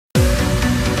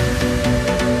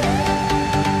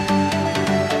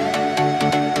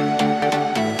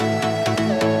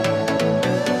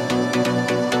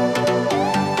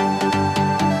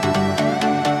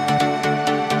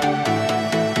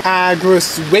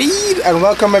Agrosuede, and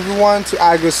welcome everyone to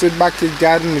Agrosuede Backyard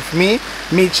Garden with me,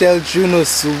 Michel Juno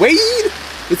Suede.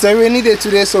 It's a rainy day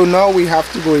today, so now we have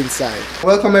to go inside.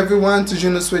 Welcome everyone to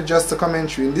Juno Suede Just a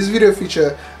Commentary. In this video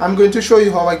feature, I'm going to show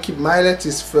you how I keep my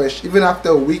lettuce fresh even after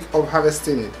a week of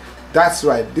harvesting it. That's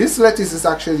right, this lettuce is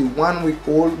actually 1 week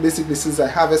old, basically since I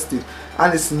harvested,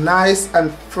 and it's nice and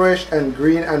fresh and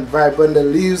green and vibrant. The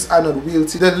leaves are not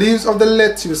wilty. The leaves of the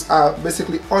lettuce are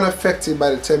basically unaffected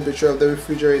by the temperature of the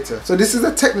refrigerator. So this is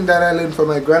a technique that I learned from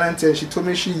my grandaunt, and she told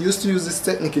me she used to use this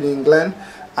technique in England,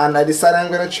 and I decided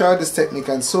I'm going to try out this technique,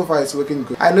 and so far it's working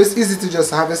good. I know it's easy to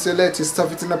just harvest your lettuce,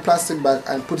 stuff it in a plastic bag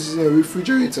and put it in a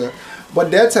refrigerator,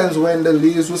 but there are times when the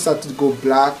leaves will start to go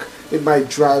black, it might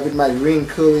dry, it might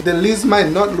wrinkle, the leaves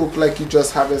might not look like you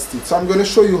just harvested. So I'm going to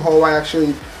show you how I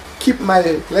actually keep my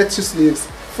lettuce leaves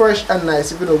fresh and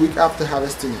nice even a week after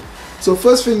harvesting it. So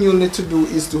first thing you'll need to do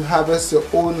is to harvest your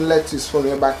own lettuce from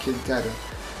your backyard garden.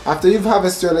 After you've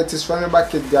harvested your lettuce from your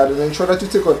backyard garden, ensure that you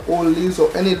take out old leaves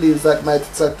or any leaves that might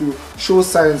start to show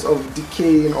signs of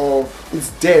decaying or it's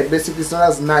dead. Basically, it's not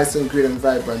as nice and green and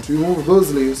vibrant. Remove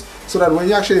those leaves so that when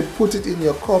you actually put it in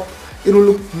your cup, it will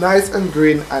look nice and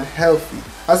green and healthy.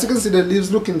 As you can see, the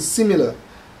leaves looking similar.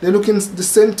 They look in the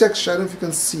same texture. I don't know if you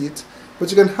can see it, but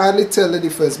you can hardly tell the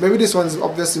difference. Maybe this one is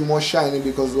obviously more shiny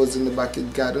because it was in the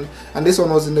backyard garden and this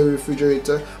one was in the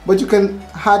refrigerator, but you can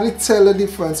hardly tell the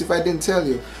difference if I didn't tell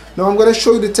you. Now I'm going to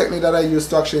show you the technique that I use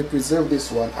to actually preserve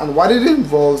this one, and what it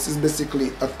involves is basically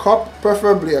a cup,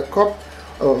 preferably a cup,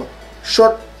 a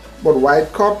short but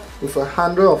wide cup with a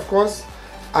handle of course,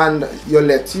 and your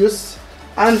lettuce,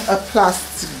 and a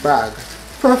plastic bag,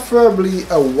 preferably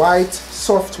a white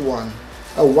soft one.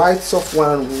 A white soft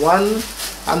one, and one,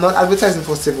 I'm not advertising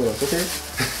for Save-A-Lot,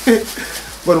 okay?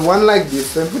 But one like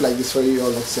this, let me put like this for you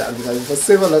all, not say advertising for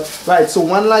Save-A-Lot. Right, so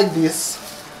one like this,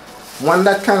 one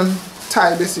that can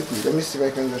tie basically. Let me see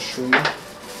if I can just show you.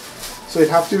 So it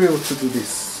have to be able to do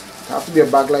this. It have to be a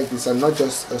bag like this and not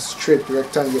just a straight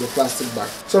rectangular plastic bag.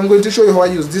 So I'm going to show you how I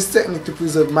use this technique to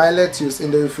preserve my lettuce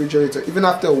in the refrigerator. Even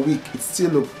after a week, it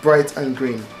still looks bright and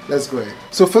green. Let's go ahead.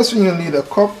 So first thing you'll need a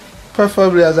cup,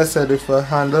 preferably as I said with a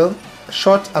handle,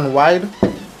 short and wide.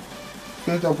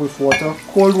 Fill it up with water,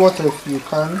 cold water if you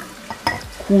can,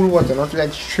 cool water, not like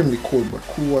extremely cold but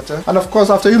cool water. And of course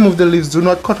after you remove the leaves, do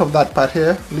not cut off that part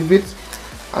here, leave it,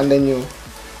 and then you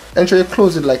ensure you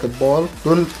close it like a ball.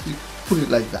 Don't put it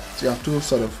like that, so you have to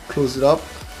sort of close it up,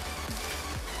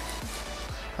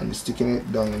 and you're sticking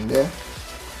it down in there.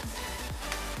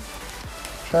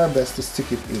 Try your best to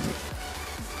stick it in,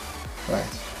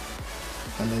 right,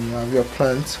 and then you have your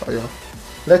plant or your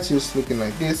lettuce looking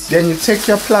like this. Then you take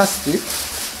your plastic,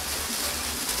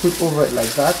 put over it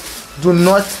like that. Do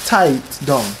not tie it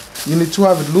down. You need to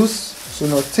have it loose. So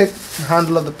now take the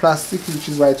handle of the plastic, which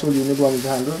is why I told you need one with the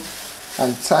handle,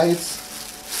 and tie it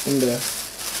in the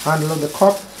handle of the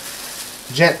cup.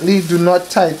 Gently, do not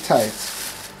tie it tight.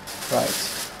 Right.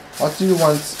 What you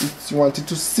want is you want it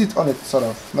to sit on it, sort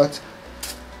of, not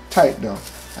tight down.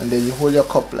 And then you hold your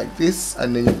cup like this,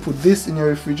 and then you put this in your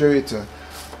refrigerator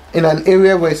in an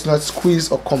area where it's not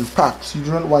squeezed or compact. You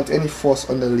do not want any force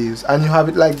on the leaves, and you have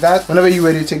it like that. Whenever you're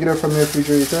ready, take it out from your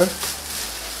refrigerator,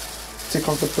 take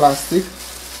off the plastic,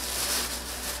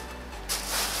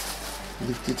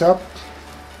 lift it up,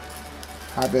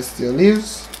 harvest your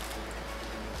leaves,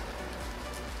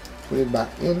 put it back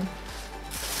in,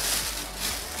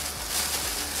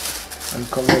 and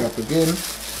cover it up again.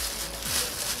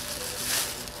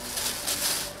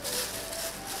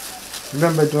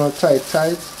 Remember, do not tie it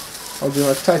tight, or do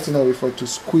not tighten away for it to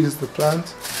squeeze the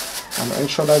plant, and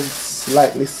ensure that it's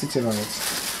lightly sitting on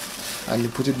it, and you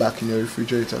put it back in your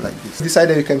refrigerator like this. This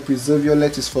idea you can preserve your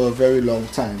lettuce for a very long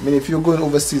time. I mean, if you're going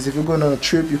overseas, if you're going on a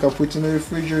trip, you can put it in the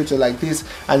refrigerator like this,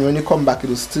 and when you come back it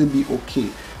will still be okay.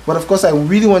 But of course I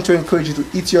really want to encourage you to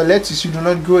eat your lettuce. You do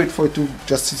not grow it for it to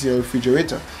just sit in your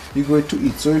refrigerator. You grow it to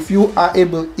eat. So if you are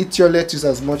able, eat your lettuce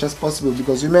as much as possible,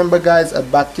 because remember guys, a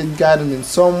backyard garden in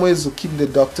some ways will keep the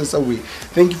doctors away.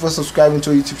 Thank you for subscribing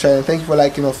to our YouTube channel. Thank you for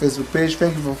liking our Facebook page.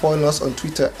 Thank you for following us on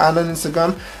Twitter and on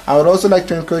Instagram. I would also like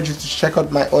to encourage you to check out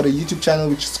my other YouTube channel,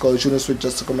 which is called Juno Suede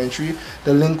Just a Commentary.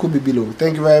 The link will be below.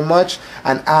 Thank you very much,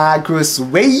 and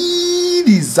Agrosuede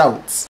is out.